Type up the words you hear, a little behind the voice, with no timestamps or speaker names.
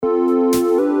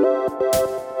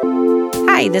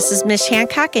Hi, this is Mish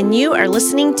Hancock, and you are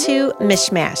listening to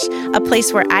Mishmash, a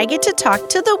place where I get to talk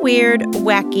to the weird,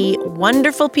 wacky,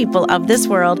 wonderful people of this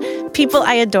world, people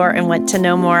I adore and want to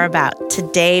know more about.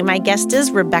 Today, my guest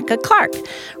is Rebecca Clark.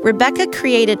 Rebecca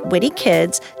created Witty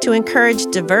Kids to encourage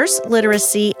diverse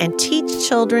literacy and teach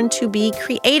children to be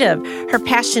creative. Her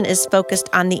passion is focused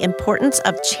on the importance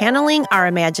of channeling our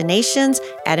imaginations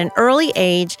at an early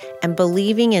age and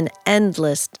believing in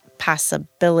endless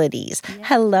possibilities. Yay.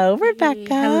 Hello,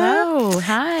 Rebecca. Hello.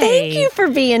 Hi. Thank you for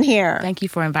being here. Thank you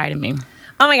for inviting me.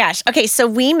 Oh my gosh. Okay, so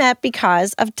we met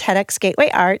because of TEDx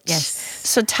Gateway Art. Yes.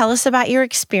 So tell us about your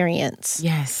experience.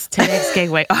 Yes, TEDx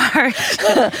Gateway Art.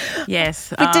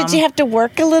 Yes. But did you have to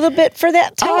work a little bit for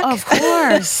that talk? Oh, of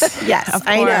course. Yes, of course.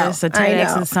 I know. So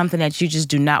TEDx is something that you just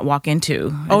do not walk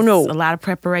into. Oh, no. A lot of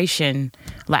preparation.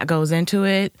 A lot goes into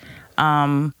it.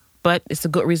 But it's a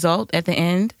good result at the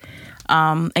end.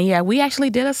 And yeah, we actually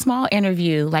did a small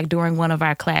interview, like during one of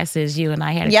our classes. You and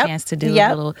I had a chance to do a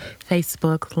little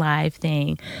Facebook Live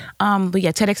thing. But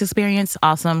yeah, TEDx experience,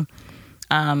 awesome.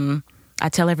 I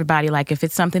tell everybody, like, if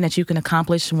it's something that you can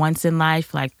accomplish once in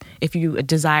life, like if you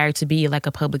desire to be like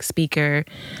a public speaker,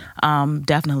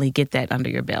 definitely get that under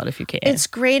your belt if you can. It's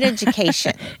great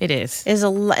education. It is.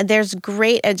 There's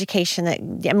great education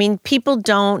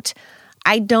that,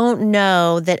 I don't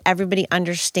know that everybody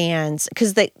understands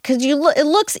because it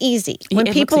looks easy. When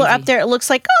people are up there, it looks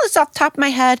like, oh, it's off the top of my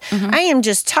head. Mm-hmm. I am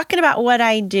just talking about what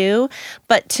I do.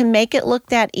 But to make it look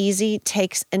that easy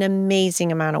takes an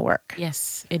amazing amount of work.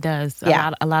 Yes, it does.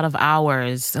 A lot of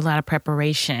hours, a lot of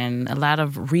preparation, a lot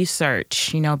of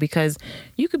research, because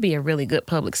you could be a really good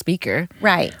public speaker.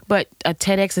 Right. But a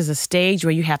TEDx is a stage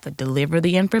where you have to deliver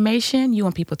the information. You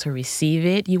want people to receive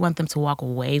it. You want them to walk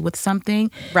away with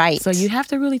something. Right. So you have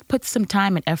to really put some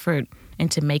time and effort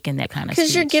into making that kind of speech.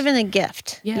 Because you're giving a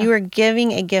gift. Yeah. You are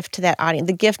giving a gift to that audience,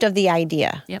 the gift of the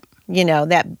idea. Yep.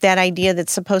 That idea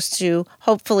that's supposed to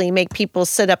hopefully make people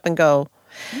sit up and go,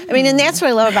 I mean, and that's what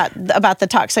I love about the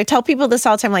talks. I tell people this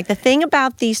all the time, like the thing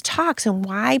about these talks and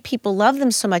why people love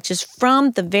them so much is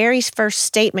from the very first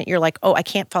statement, you're like, oh, I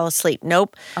can't fall asleep.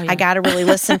 Nope. Oh, yeah. I got to really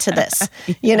listen to this,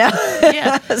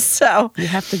 Yeah. So you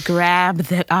have to grab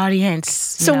that audience.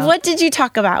 So what did you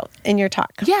talk about in your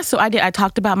talk? Yeah, so I did. I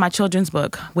talked about my children's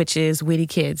book, which is Witty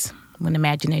Kids, When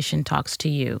Imagination Talks to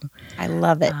You. I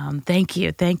love it. Thank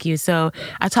you. So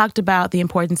I talked about the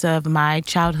importance of my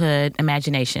childhood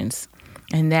imaginations.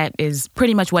 And that is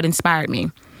pretty much what inspired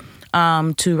me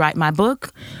to write my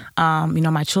book.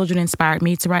 My children inspired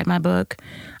me to write my book.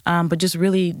 But just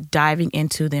really diving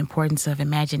into the importance of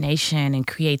imagination and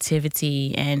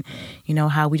creativity and,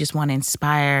 how we just want to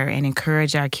inspire and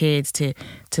encourage our kids to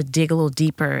dig a little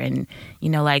deeper. And,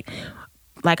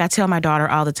 like I tell my daughter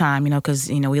all the time, because,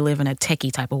 we live in a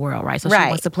techie type of world, right? So she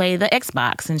wants to play the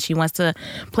Xbox and she wants to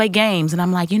play games. And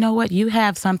I'm like, you know what? You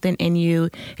have something in you.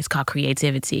 It's called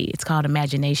creativity. It's called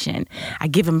imagination. I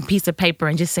give them a piece of paper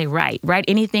and just say, write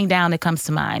anything down that comes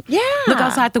to mind. Yeah. Look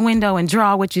outside the window and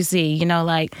draw what you see,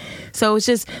 So it's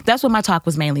just, that's what my talk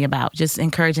was mainly about, just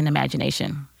encouraging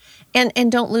imagination.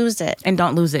 And don't lose it. And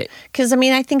don't lose it. Because,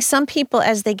 I think some people,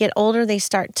 as they get older, they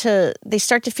start to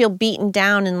feel beaten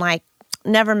down and like,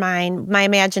 never mind, my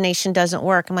imagination doesn't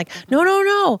work. I'm like,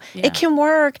 no, yeah. It can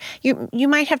work. You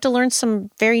might have to learn some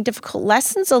very difficult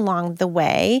lessons along the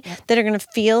way that are going to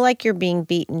feel like you're being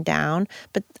beaten down.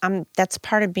 But that's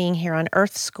part of being here on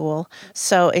Earth School.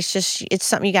 So it's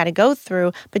something you got to go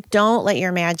through, but don't let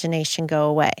your imagination go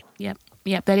away.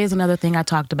 Yep, that is another thing I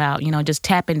talked about, just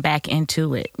tapping back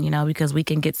into it, because we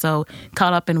can get so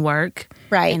caught up in work,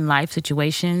 in life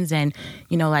situations. And,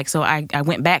 so I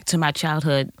went back to my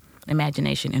childhood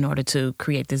imagination in order to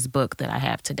create this book that I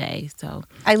have today. So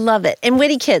I love it. And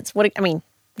Witty Kids,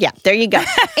 there you go.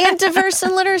 And diverse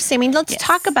and literacy. Let's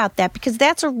talk about that because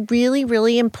that's a really,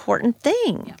 really important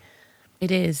thing. Yeah. It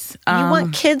is. You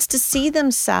want kids to see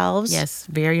themselves. Yes,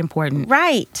 very important.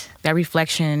 Right. That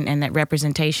reflection and that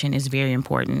representation is very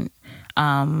important.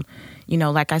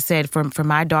 Like I said, for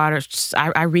my daughters,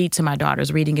 I read to my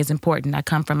daughters. Reading is important. I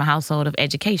come from a household of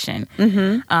education.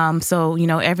 Mm-hmm. So,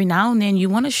 every now and then you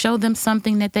want to show them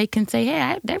something that they can say,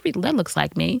 hey, that looks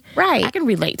like me. Right. I can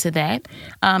relate to that.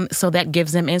 So that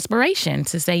gives them inspiration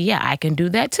to say, yeah, I can do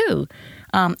that too.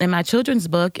 In my children's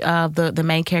book, the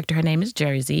main character, her name is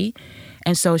Jersey.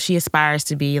 And so she aspires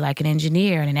to be like an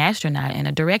engineer and an astronaut and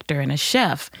a director and a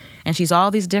chef. And she's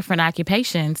all these different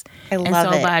occupations. I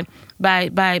love it.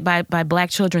 By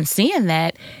Black children seeing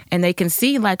that, and they can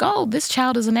see like, oh, this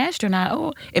child is an astronaut.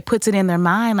 Oh, it puts it in their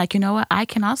mind like, you know what? I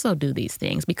can also do these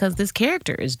things because this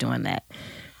character is doing that.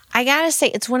 I gotta say,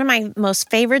 it's one of my most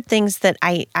favorite things that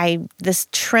this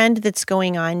trend that's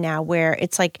going on now, where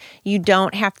it's like you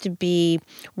don't have to be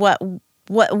what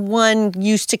one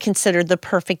used to consider the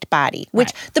perfect body,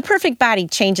 which the perfect body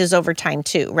changes over time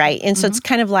too, right? And so it's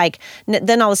kind of like,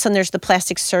 then all of a sudden there's the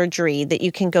plastic surgery that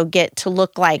you can go get to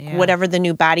look like whatever the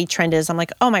new body trend is. I'm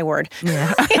like, oh my word.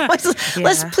 Yeah.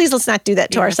 Let's not do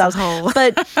that to ourselves.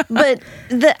 But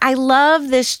I love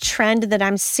this trend that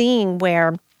I'm seeing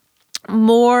where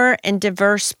more and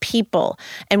diverse people,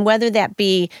 and whether that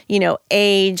be,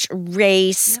 age,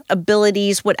 race,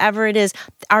 abilities, whatever it is,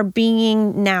 are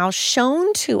being now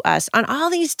shown to us on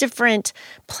all these different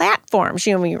platforms,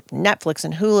 Netflix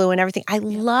and Hulu and everything. I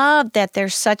love that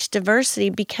there's such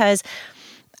diversity, because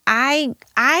I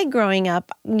growing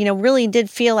up, really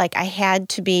did feel like I had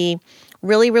to be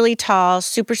really, really tall,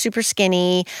 super, super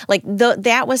skinny. Like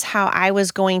that was how I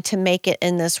was going to make it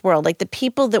in this world. Like the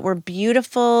people that were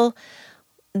beautiful,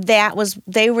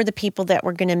 they were the people that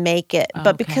were going to make it.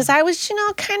 But because I was,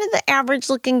 kind of the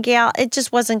average looking gal, it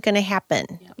just wasn't going to happen.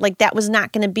 Yep. Like that was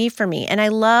not going to be for me. And I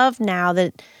love now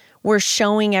that we're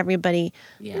showing everybody,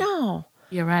 no.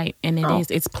 You're right. And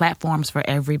it's platforms for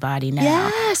everybody now.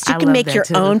 Yes, you can make your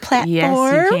own platform.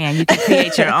 Yes, you can. You can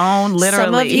create your own, literally.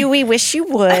 Some of you, we wish you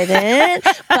wouldn't,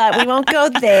 but we won't go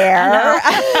there.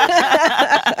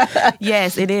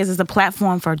 Yes, it is. It's a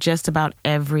platform for just about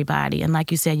everybody. And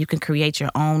like you said, you can create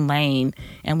your own lane.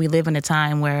 And we live in a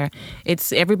time where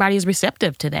everybody is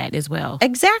receptive to that as well.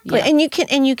 Exactly. Yeah. And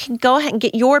you can go ahead and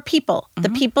get your people, the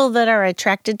people that are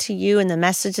attracted to you and the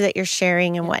message that you're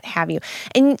sharing and what have you.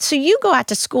 And so you go out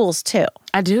to schools too.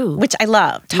 I do. Which I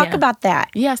love. Talk about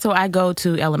that. Yeah, so I go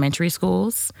to elementary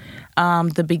schools.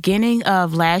 The beginning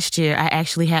of last year, I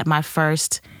actually had my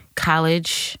first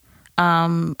college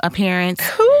appearance.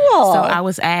 Cool. So I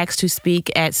was asked to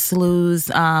speak at SLU's.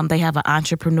 They have an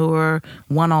entrepreneur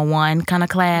one-on-one kind of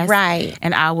class. Right.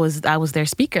 And I was their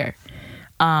speaker.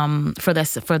 For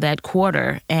that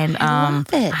quarter. And I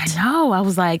love it. I know. I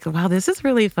was like, wow, this is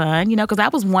really fun, because I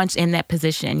was once in that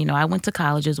position. I went to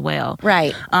college as well.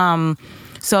 Right.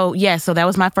 So that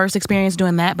was my first experience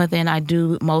doing that. But then I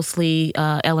do mostly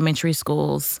elementary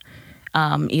schools,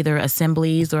 either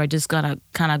assemblies or just gonna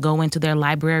kind of go into their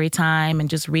library time and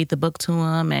just read the book to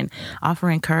them and offer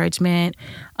encouragement.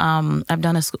 I've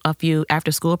done a few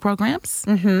after school programs,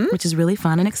 which is really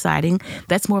fun and exciting.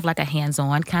 That's more of like a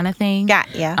hands-on kind of thing.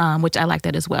 Which I like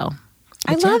that as well.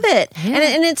 I love it. Yeah.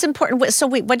 And it's important. So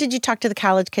wait, what did you talk to the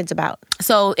college kids about?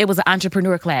 So it was an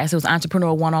entrepreneur class. It was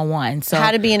entrepreneur one-on-one. So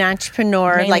how to be an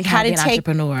entrepreneur, like how to take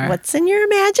what's in your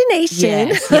imagination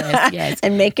yes.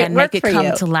 and make it work for you. And make it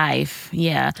come to life.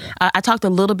 Yeah. I talked a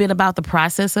little bit about the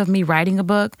process of me writing a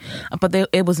book, but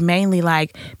it was mainly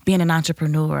like being an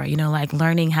entrepreneur, like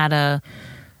learning how to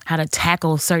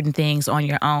tackle certain things on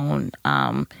your own.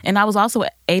 And I was also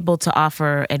able to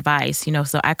offer advice,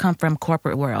 so I come from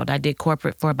corporate world. I did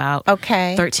corporate for about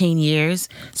 13 years.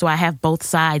 So I have both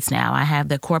sides now. I have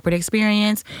the corporate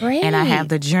experience and I have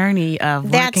the journey of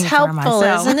working for myself.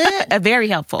 That's helpful, isn't it? Very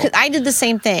helpful. 'Cause I did the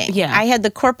same thing. Yeah. I had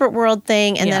the corporate world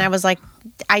thing and then I was like,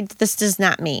 this is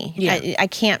not me. Yeah. I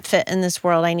can't fit in this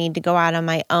world. I need to go out on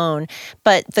my own.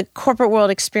 But the corporate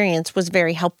world experience was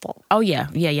very helpful. Oh, yeah.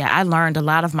 I learned a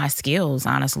lot of my skills,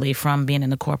 honestly, from being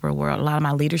in the corporate world. A lot of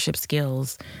my leadership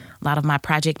skills, a lot of my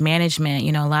project management,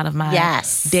 a lot of my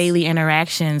daily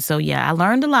interactions. So, yeah, I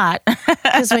learned a lot.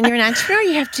 Because when you're an entrepreneur,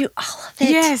 you have to do all of it.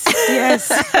 Yes.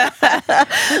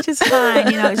 Which is fine.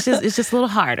 It's just a little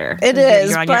harder. It is,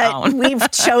 you're on but your own.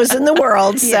 We've chosen the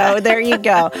world, so there you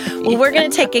go. Well, we're going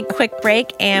to take a quick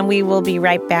break, and we will be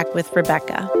right back with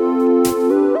Rebecca.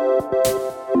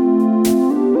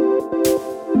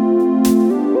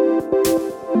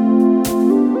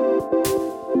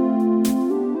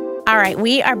 All right,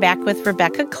 we are back with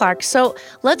Rebecca Clark. So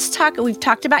let's talk. We've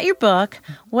talked about your book.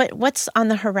 What's on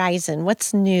the horizon?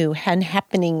 What's new and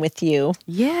happening with you?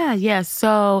 Yeah.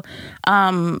 So,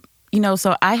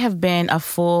 so I have been a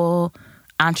full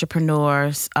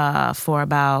entrepreneur for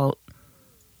about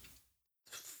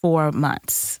 4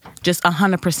 months, just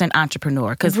 100%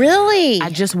 entrepreneur. Really? I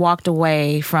just walked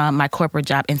away from my corporate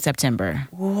job in September.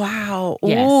 Wow.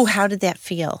 Yes. Ooh, how did that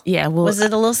feel? Yeah. Well, was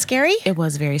it a little scary? It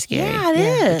was very scary. Yeah, it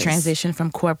is. The transition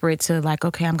from corporate to like,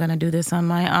 okay, I'm going to do this on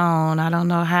my own. I don't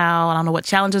know how. I don't know what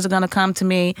challenges are going to come to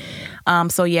me.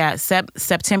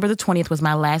 September the 20th was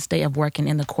my last day of working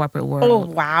in the corporate world. Oh,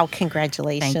 wow.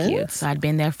 Congratulations. Thank you. So I'd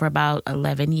been there for about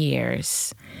 11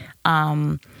 years.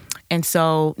 And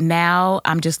so now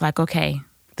I'm just like, okay,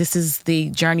 this is the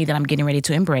journey that I'm getting ready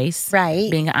to embrace.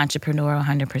 Right. Being an entrepreneur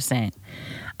 100%.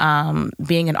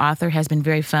 Being an author has been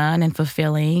very fun and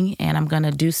fulfilling, and I'm going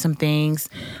to do some things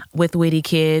with Witty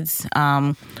Kids,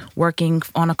 working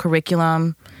on a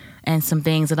curriculum and some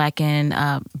things that I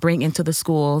can bring into the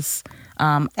schools.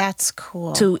 That's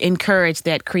cool. To encourage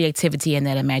that creativity and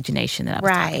that imagination that I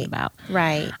was talking about.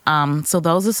 Right. So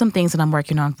those are some things that I'm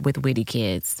working on with Witty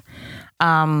Kids. But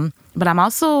I'm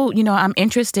also, I'm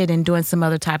interested in doing some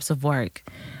other types of work.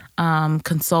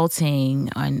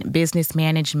 Consulting on business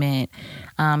management,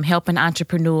 helping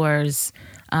entrepreneurs,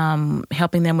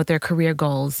 helping them with their career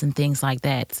goals and things like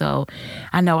that. So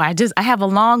I know I have a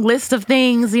long list of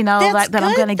things, that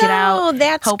I'm going to get out.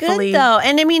 That's hopefully. good though.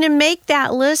 And I mean, to make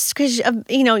that list, because,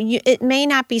 it may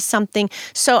not be something.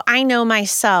 So I know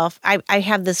myself, I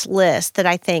have this list that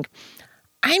I think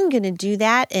I'm going to do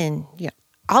that. And,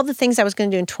 all the things I was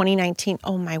going to do in 2019,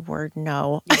 oh my word,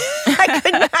 no. I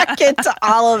could not get to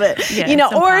all of it.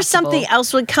 Or something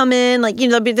else would come in, like,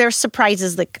 there's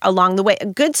surprises along the way,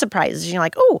 good surprises. You're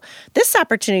like, oh, this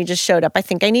opportunity just showed up. I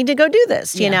think I need to go do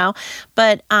this,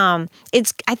 But I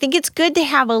think it's good to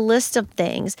have a list of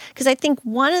things, because I think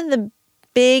one of the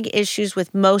big issues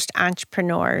with most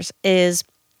entrepreneurs is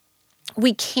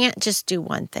we can't just do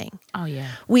one thing. Oh, yeah.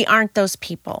 We aren't those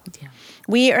people. Yeah.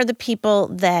 We are the people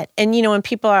that, and when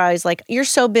people are always like, you're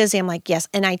so busy, I'm like, yes,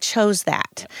 and I chose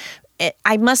that.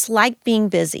 I must like being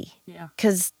busy,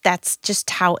 because that's just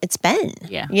how it's been.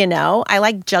 Yeah. I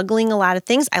like juggling a lot of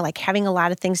things. I like having a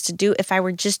lot of things to do. If I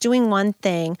were just doing one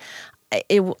thing,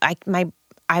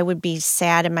 I would be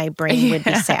sad and my brain would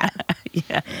be sad.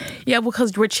 Yeah,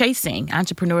 because we're chasing.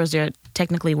 Entrepreneurs, we're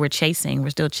chasing. We're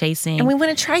still chasing. And we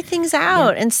want to try things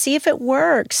out and see if it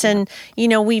works. And,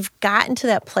 we've gotten to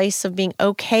that place of being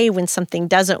okay when something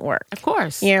doesn't work. Of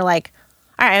course. You're like,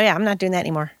 all right, I'm not doing that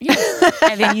anymore. Yeah.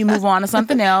 And then you move on to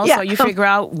something else. So you figure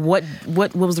out what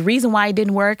was the reason why it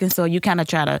didn't work. And so you kind of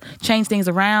try to change things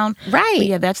around. Right. But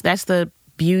yeah, that's the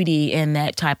beauty in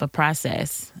that type of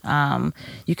process.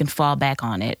 You can fall back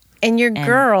on it. And your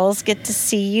girls get to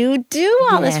see you do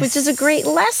all this, which is a great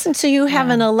lesson. So you have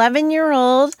an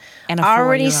 11-year-old and a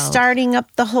already 4-year-old. Starting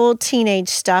up the whole teenage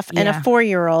stuff, and a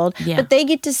 4-year-old. Yeah. But they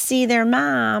get to see their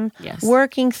mom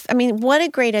working. I mean, what a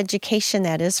great education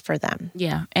that is for them.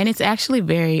 Yeah, and it's actually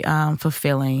very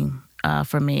fulfilling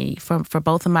for me. For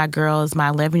both of my girls, my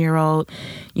 11-year-old,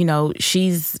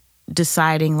 she's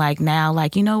deciding now,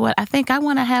 you know what, I think I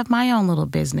want to have my own little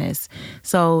business.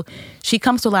 So she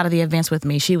comes to a lot of the events with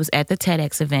me. She was at the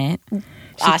TEDx event.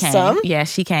 Awesome.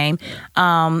 She came.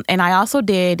 And I also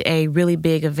did a really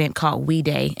big event called We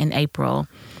Day in April.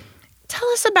 Tell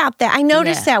us about that. I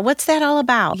noticed that. What's that all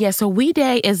about? Yeah, so We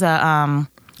Day is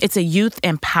it's a youth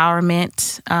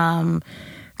empowerment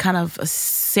kind of a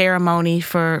ceremony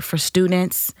for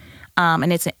students.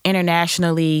 And it's an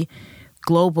internationally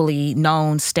globally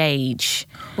known stage.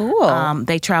 Cool.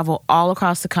 They travel all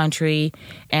across the country,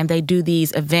 and they do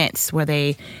these events where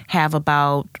they have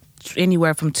about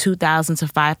anywhere from 2,000 to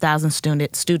 5,000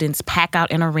 students pack out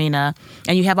an arena,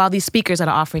 and you have all these speakers that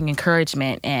are offering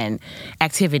encouragement and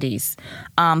activities.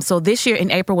 So this year in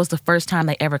April was the first time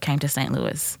they ever came to St.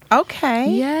 Louis.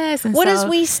 Okay. Yes. And what does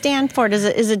WE stand for?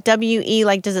 Is it WE?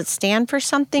 Like, does it stand for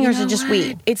something, or is it just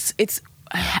WE? It's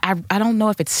I don't know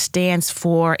if it stands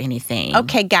for anything.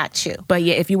 Okay, got you. But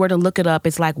yeah, if you were to look it up,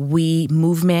 it's like We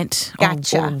Movement or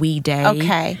We Day.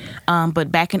 Okay. But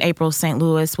back in April, St.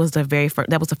 Louis was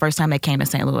the first time they came to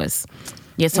St. Louis.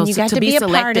 Yeah, so and you got to be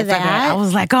selected a part of that. For that, I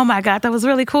was like, oh my God, that was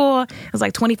really cool. It was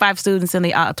like 2,500 students in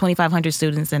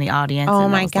the audience. Oh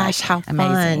and my gosh, how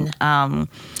amazing. fun.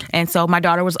 And so my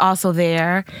daughter was also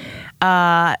there.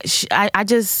 I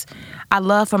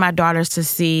love for my daughters to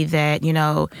see that,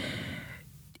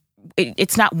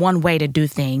 it's not one way to do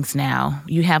things now.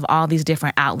 You have all these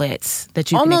different outlets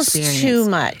that you can experience. Almost too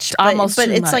much. But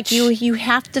it's like you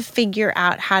have to figure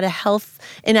out how to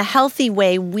in a healthy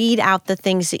way, weed out the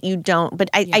things that you don't. But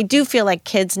I do feel like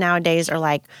kids nowadays are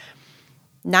like,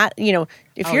 not,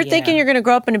 if you're thinking you're going to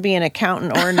grow up and be an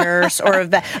accountant or a nurse or a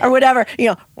vet or whatever,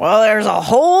 well, there's a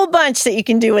whole bunch that you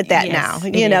can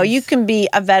you can be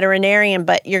a veterinarian,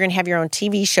 but you're going to have your own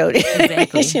TV show,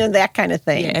 exactly. That kind of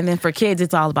thing. Yeah, and then for kids,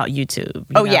 it's all about YouTube.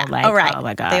 Right. Oh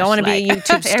my gosh. They all want to be a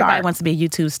YouTube star. Everybody wants to be a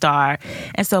YouTube star.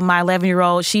 And so my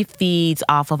 11-year-old, she feeds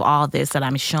off of all this that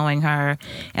I'm showing her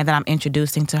and that I'm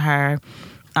introducing to her.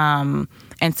 And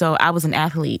so I was an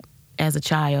athlete as a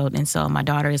child, and so my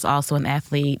daughter is also an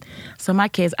athlete. So my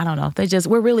kids, I don't know,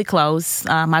 we're really close.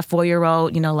 My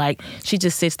 4-year-old, she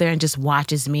just sits there and just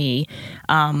watches me.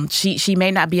 She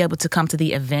may not be able to come to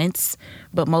the events,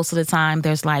 but most of the time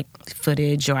there's like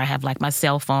footage, or I have like my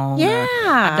cell phone. Yeah.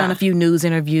 I've done a few news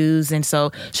interviews, and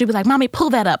so she'd be like, "Mommy, pull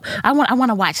that up. I want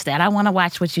to watch that. I want to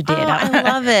watch what you did." Oh, I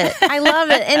love it. I love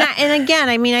it. And again,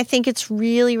 I mean, I think it's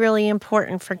really, really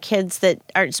important for kids that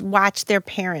watch their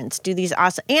parents do these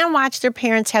awesome, and watch their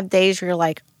parents have days where you're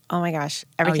like, oh my gosh,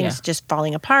 everything's just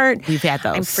falling apart. We've had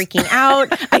those. I'm freaking out.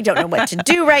 I don't know what to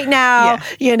do right now. Yeah.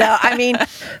 You know, I mean,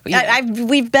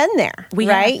 we've been there,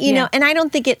 right? You know, and I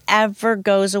don't think it ever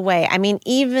goes away. I mean,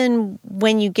 even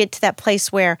when you get to that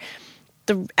place where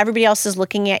everybody else is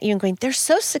looking at you and going, they're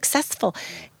so successful,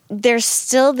 there's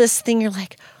still this thing you're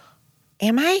like,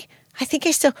 am I? I think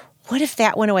I still... What if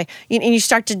that went away? And you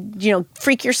start to,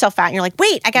 freak yourself out. And you're like,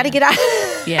 wait, I got to get out.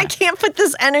 I can't put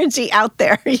this energy out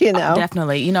there,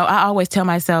 Definitely. I always tell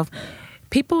myself,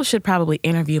 people should probably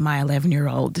interview my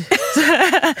 11-year-old.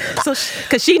 So,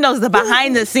 because she knows the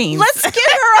behind the scenes. Let's get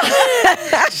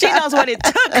her on. She knows what it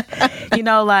took.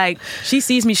 Like, she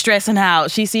sees me stressing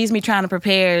out. She sees me trying to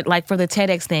prepare, like, for the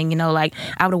TEDx thing. Like,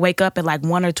 I would wake up at, like,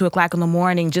 1 or 2 o'clock in the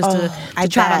morning just to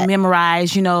try to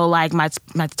memorize, like, my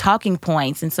talking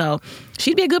points. And so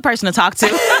she'd be a good person to talk to.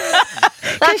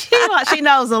 Because she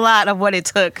knows a lot of what it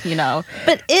took,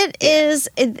 But it is,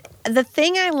 the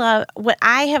thing I love, what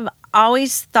I have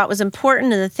always thought was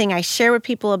important, and the thing I share with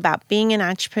people about being an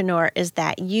entrepreneur is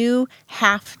that you're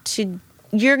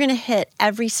going to hit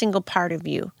every single part of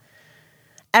you.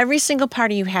 Every single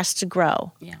part of you has to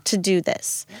grow to do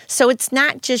this. So it's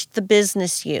not just the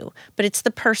business you, but it's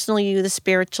the personal you, the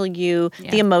spiritual you,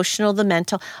 the emotional, the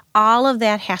mental. All of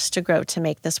that has to grow to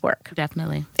make this work.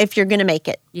 Definitely. If you're going to make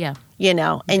it. Yeah.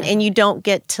 And you don't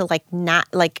get to not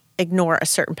ignore a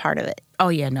certain part of it. Oh,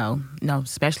 yeah, no,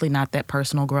 especially not that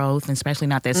personal growth, and especially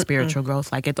not that spiritual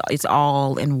growth. Like, it's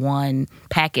all in one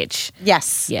package.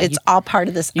 Yes, it's all part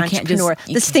of this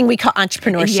thing we call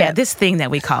entrepreneurship. Yeah, this thing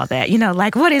that we call that.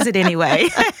 Like, what is it anyway?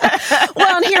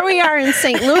 Well, and here we are in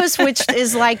St. Louis, which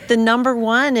is like the number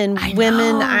one in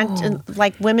women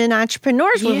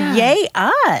entrepreneurs. Well, yay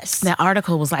us! That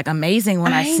article was like amazing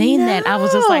when I seen that. I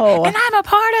was just like, and I'm a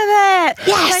part of that.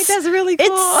 Yes, like, that's really cool.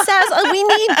 It says we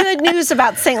need good news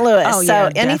about St. Louis. Oh, so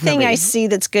anything I see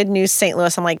that's good news, St.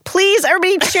 Louis, I'm like, please,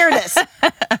 everybody, share this.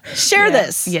 Share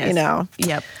this. Yes.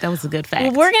 Yep, that was a good fact.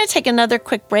 Well, we're going to take another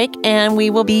quick break, and we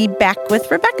will be back with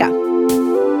Rebecca.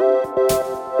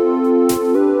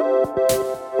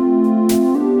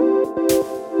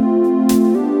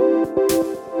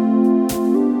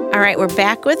 All right, we're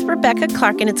back with Rebecca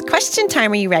Clark, and it's question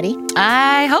time. Are you ready?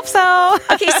 I hope so.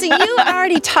 Okay, so you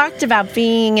already talked about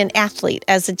being an athlete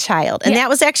as a child, and that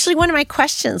was actually one of my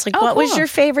questions. Like, what was your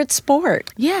favorite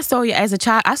sport? Yeah, so as a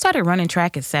child, I started running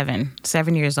track at 7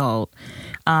 years old.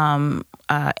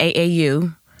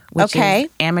 AAU, which is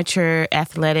Amateur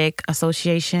Athletic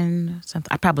Association. Something,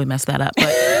 I probably messed that up,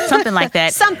 but something like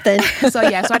that. Something. So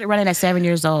I started running at 7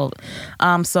 years old.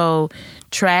 So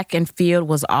track and field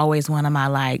was always one of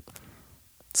my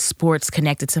sports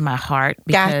connected to my heart,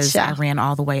 because I ran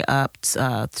all the way up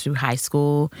through high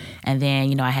school, and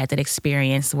then I had that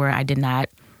experience where I did not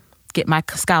get my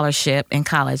scholarship in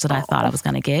college that I thought I was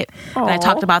going to get. And I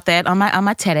talked about that on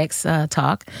my TEDx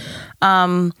talk.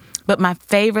 But my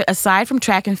favorite, aside from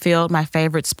track and field, my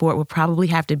favorite sport would probably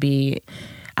have to be,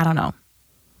 I don't know,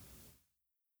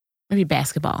 maybe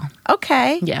basketball.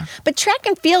 Okay. Yeah. But track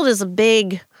and field is a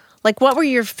big... what were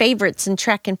your favorites in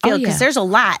track and field? Because there's a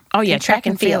lot in track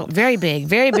and field. Very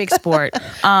big sport.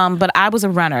 But I was a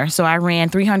runner, so I ran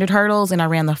 300 hurdles and I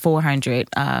ran the 400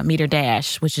 meter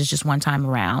dash, which is just one time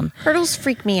around. Hurdles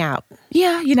freak me out.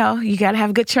 Yeah, you got to have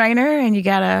a good trainer, and you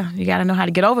gotta know how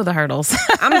to get over the hurdles.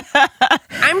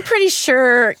 I'm pretty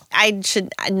sure I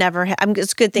should never have.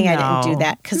 It's a good thing I didn't do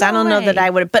that, because I don't know that I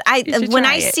would. But when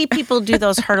I see people do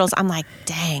those hurdles, I'm like,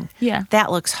 dang,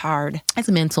 that looks hard. It's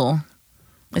mental.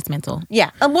 It's mental.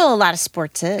 Yeah. Well, a lot of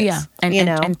sports is. Yeah.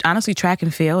 And honestly, track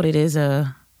and field, it's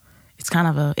a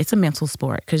mental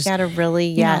sport. Cause, you gotta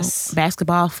really,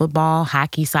 basketball, football,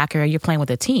 hockey, soccer, you're playing with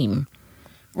a team.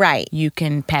 Right. You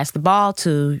can pass the ball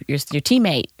to your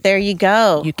teammate. There you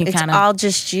go. You can it's all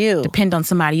just you. Depend on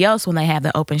somebody else when they have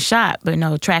the open shot. But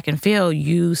no, track and field,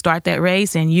 you start that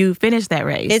race and you finish that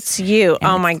race. It's you. And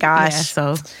oh my gosh. Yeah,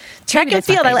 so track and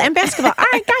field and basketball. All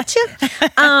right, gotcha.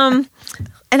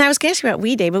 And I was going to ask you about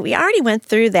WE Day, but we already went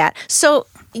through that. So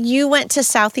you went to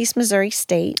Southeast Missouri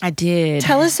State. I did.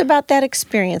 Tell us about that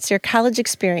experience, your college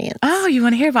experience. Oh, you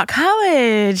want to hear about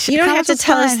college? You don't have to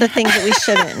tell us the things that we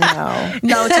shouldn't know.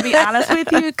 No, to be honest with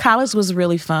you, college was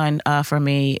really fun for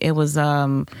me. It was,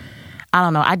 I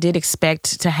don't know, I did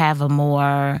expect to have a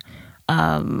more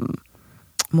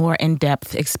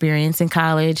in-depth experience in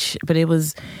college, but it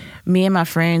was me and my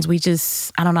friends, we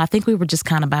just, I don't know, I think we were just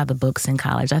kind of by the books in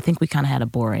college. I think we kind of had a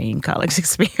boring college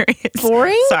experience.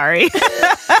 Boring? Sorry.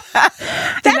 That's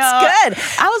good.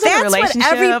 I was in a relationship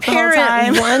what every the whole parent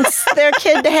time. wants their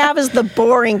kid to have is the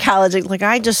boring college. Like,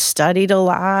 I just studied a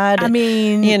lot. I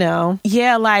mean, you know.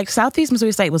 Yeah, like Southeast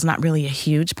Missouri State was not really a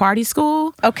huge party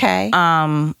school. Okay.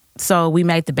 So we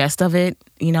made the best of it.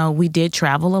 You know, we did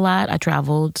travel a lot. I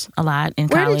traveled a lot in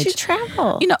college. Where did you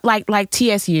travel? You know, like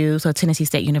TSU, so Tennessee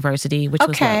State University, which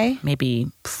was like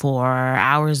maybe 4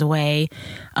 hours away.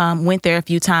 Went there a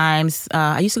few times.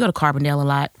 I used to go to Carbondale a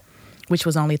lot, which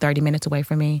was only 30 minutes away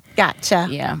from me. Gotcha.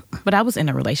 Yeah. But I was in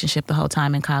a relationship the whole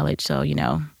time in college. So, you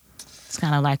know, it's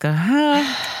kind of like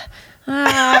a...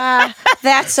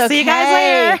 That's okay. See you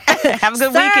guys later. Have a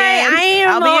good weekend.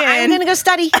 I'll be in. I'm going to go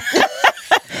study.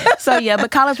 So, yeah,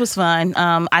 but college was fun.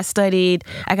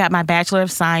 I got my Bachelor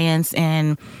of Science.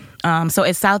 And so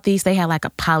at Southeast, they had like a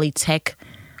Polytech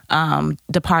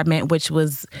department, which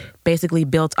was basically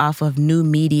built off of new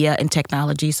media and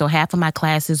technology. So half of my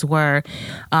classes were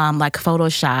like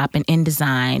Photoshop and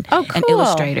InDesign and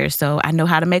Illustrator. So I know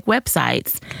how to make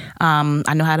websites.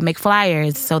 I know how to make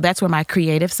flyers. So that's where my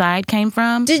creative side came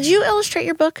from. Did you illustrate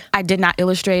your book? I did not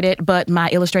illustrate it, but my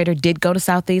illustrator did go to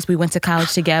Southeast. We went to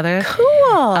college together.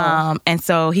 Cool. And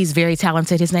so he's very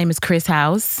talented. His name is Chris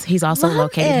House. He's also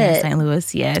located here in St.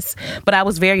 Louis. Yes, but I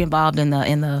was very involved in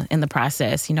the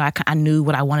process. You know, I knew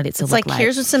what I wanted it to look like.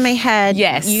 Here's what's in my head.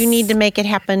 Yes. You need to make it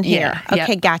happen here. Yeah.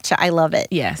 Okay, gotcha. I love it.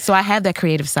 Yeah. So I have that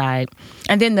creative side.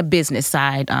 And then the business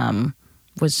side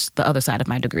was the other side of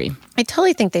my degree. I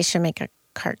totally think they should make a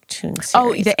cartoon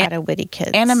series out of Witty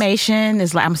Kids. Animation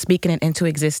is like I'm speaking it into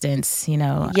existence, you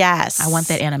know. Yes. I want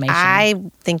that animation. I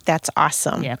think that's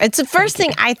awesome. Yeah. It's the first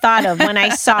thing I thought of when I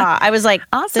saw. I was like,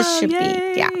 awesome, this should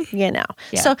yay. be, you know.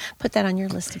 Yeah. So put that on your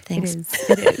list of things.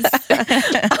 It is.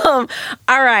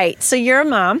 All right. So you're a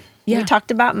mom. Yeah. We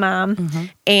talked about mom.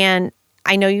 And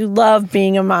I know you love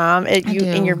being a mom. And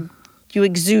you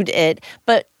exude it.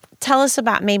 But tell us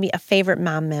about maybe a favorite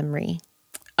mom memory.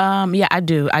 Yeah, I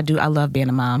do. I love being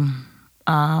a mom.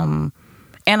 And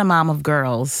a mom of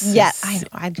girls. Yeah,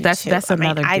 I do that's, too. That's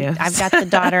another gift. I've got the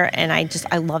daughter and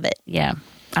I love it. Yeah.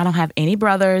 I don't have any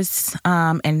brothers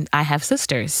and I have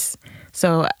sisters.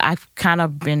 So I've kind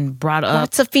of been brought up.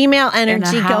 Lots of female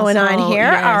energy going on here.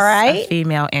 Yes, all right.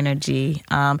 Female energy.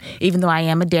 Even though I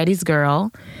am a daddy's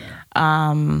girl,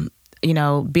 you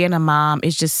know, being a mom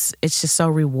it's just so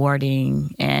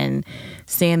rewarding, and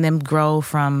seeing them grow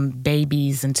from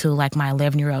babies until like my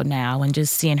 11-year-old now, and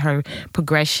just seeing her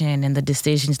progression and the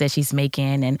decisions that she's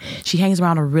making, and she hangs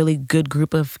around a really good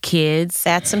group of kids.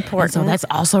 That's important. And so that's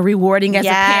also rewarding as a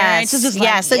parent. It's just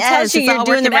like, it tells you you're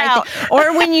doing the right thing.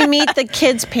 Or when you meet the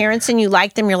kids' parents and you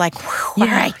like them, you're like, all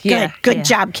right, good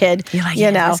job, kid. You're like,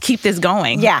 you know, let's keep this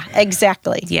going. Yeah,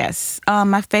 exactly. Yes.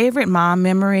 My favorite mom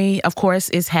memory, of course,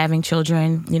 is having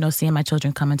children, you know, seeing my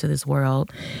children come into this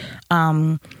world.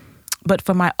 But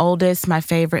for my oldest, my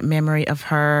favorite memory of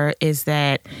her is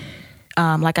that,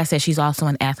 like I said, she's also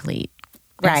an athlete.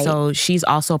 Right. And so she's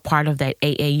also part of that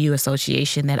AAU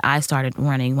association that I started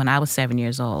running when I was 7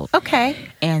 years old. Okay.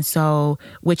 And so,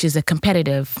 which is a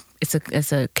competitive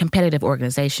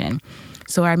organization.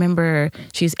 So I remember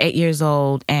she's 8 years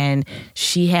old and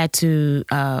she had to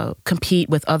compete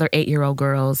with other 8-year-old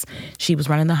girls. She was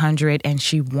running the 100 and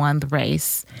she won the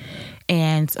race.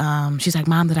 And she's like,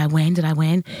 Mom, did I win? Did I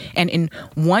win? And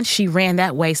once she ran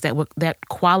that race, that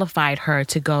qualified her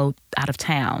to go out of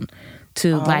town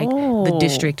to like the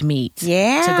district meets.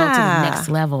 Yeah. To go to the next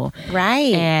level.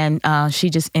 Right. And she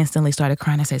just instantly started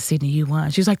crying. I said, Sydney, you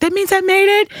won. She was like, that means I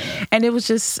made it. And it was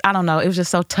just, I don't know, it was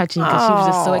just so touching because she was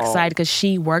just so excited because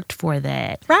she worked for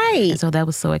that. Right. And so that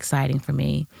was so exciting for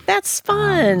me. That's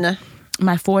fun.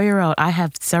 My 4-year-old, I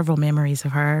have several memories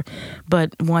of her,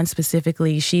 but one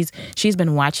specifically, she's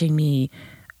been watching me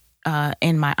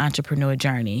in my entrepreneur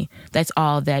journey. That's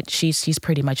all that she's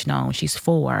pretty much known. She's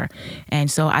 4. And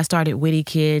so I started Witty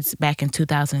Kids back in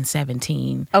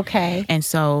 2017. Okay. And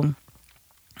so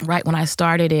right when I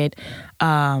started it,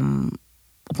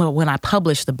 when I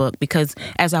published the book, because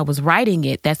as I was writing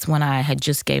it, that's when I had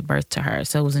just gave birth to her.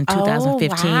 So it was in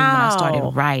 2015 when I started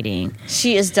writing.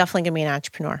 She is definitely going to be an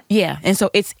entrepreneur. Yeah. And so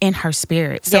it's in her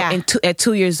spirit. So at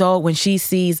 2 years old, when she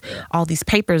sees all these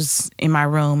papers in my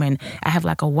room and I have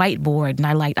like a whiteboard and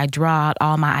I draw out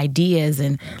all my ideas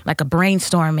and like a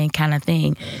brainstorming kind of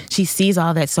thing, she sees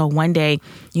all that. So one day,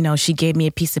 you know, she gave me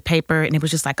a piece of paper and it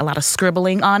was just like a lot of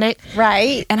scribbling on it.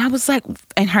 Right. And I was like,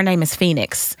 and her name is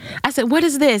Phoenix. I said, what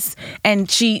is this? And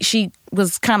she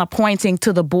was kind of pointing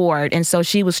to the board. And so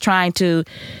she was trying to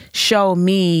show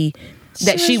me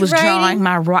that she was drawing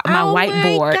my whiteboard. Oh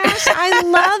my gosh, I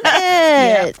love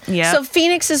it. Yeah. So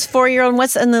Phoenix is 4-year-old.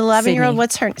 What's and the 11-year-old?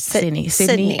 What's her? Sydney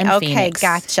and okay, Phoenix.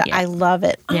 gotcha. Yeah. I love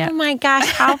it. Yeah. Oh my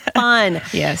gosh, how fun.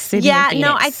 Sydney Yeah, and Phoenix.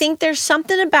 no, I think there's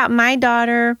something about my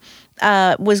daughter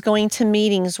was going to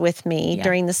meetings with me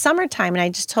during the summertime, and I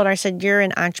just told her, I said, you're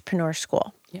in entrepreneur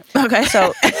school. Yep. Okay.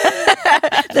 So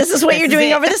this is what you're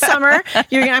doing over the summer.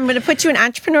 I'm going to put you in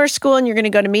entrepreneur school, and you're going to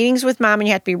go to meetings with mom, and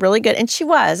you have to be really good. And she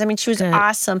was. I mean, she was good.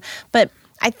 Awesome. But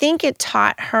I think it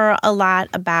taught her a lot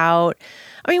about,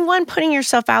 one, putting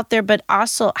yourself out there, but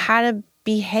also how to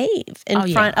behave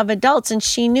in front of adults. And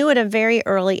she knew at a very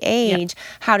early age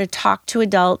how to talk to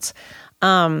adults.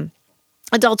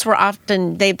 Adults were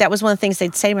often, that was one of the things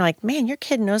they'd say to me, like, man, your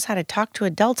kid knows how to talk to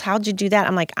adults. How'd you do that?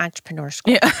 I'm like, entrepreneur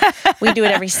school. Yeah. We do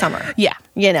it every summer. Yeah.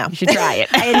 You should try it.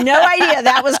 I had no idea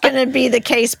that was going to be the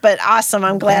case, but awesome.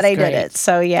 I'm glad I did it.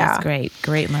 So, yeah. That's great.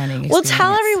 Great learning experience. Well,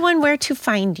 tell everyone where to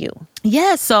find you.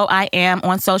 Yeah, so I am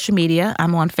on social media.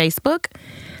 I'm on Facebook.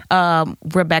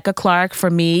 Rebecca Clark for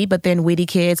me, but then Witty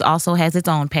Kids also has its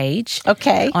own page.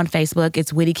 Okay. On Facebook.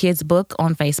 It's Witty Kids Book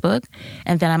on Facebook.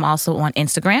 And then I'm also on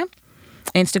Instagram.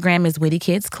 Instagram is Witty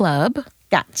Kids Club.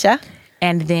 Gotcha.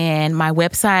 And then my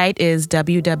website is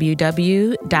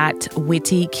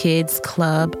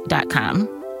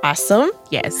www.wittykidsclub.com. Awesome.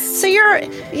 Yes. So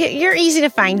you're easy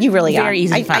to find. You really are. Very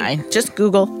easy to find. Just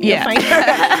Google. Yeah. Find her.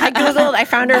 I Googled. I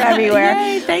found her everywhere.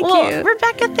 Yay, thank you.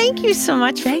 Rebecca, thank you so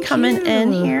much for coming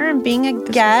in here and being a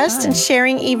guest and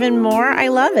sharing even more. I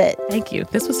love it. Thank you.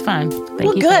 This was fun. Thank you.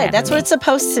 Well, good. That's what it's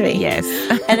supposed to be. Yes.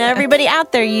 And everybody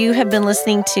out there, you have been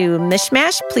listening to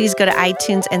Mishmash. Please go to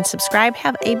iTunes and subscribe.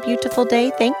 Have a beautiful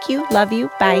day. Thank you. Love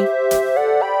you. Bye.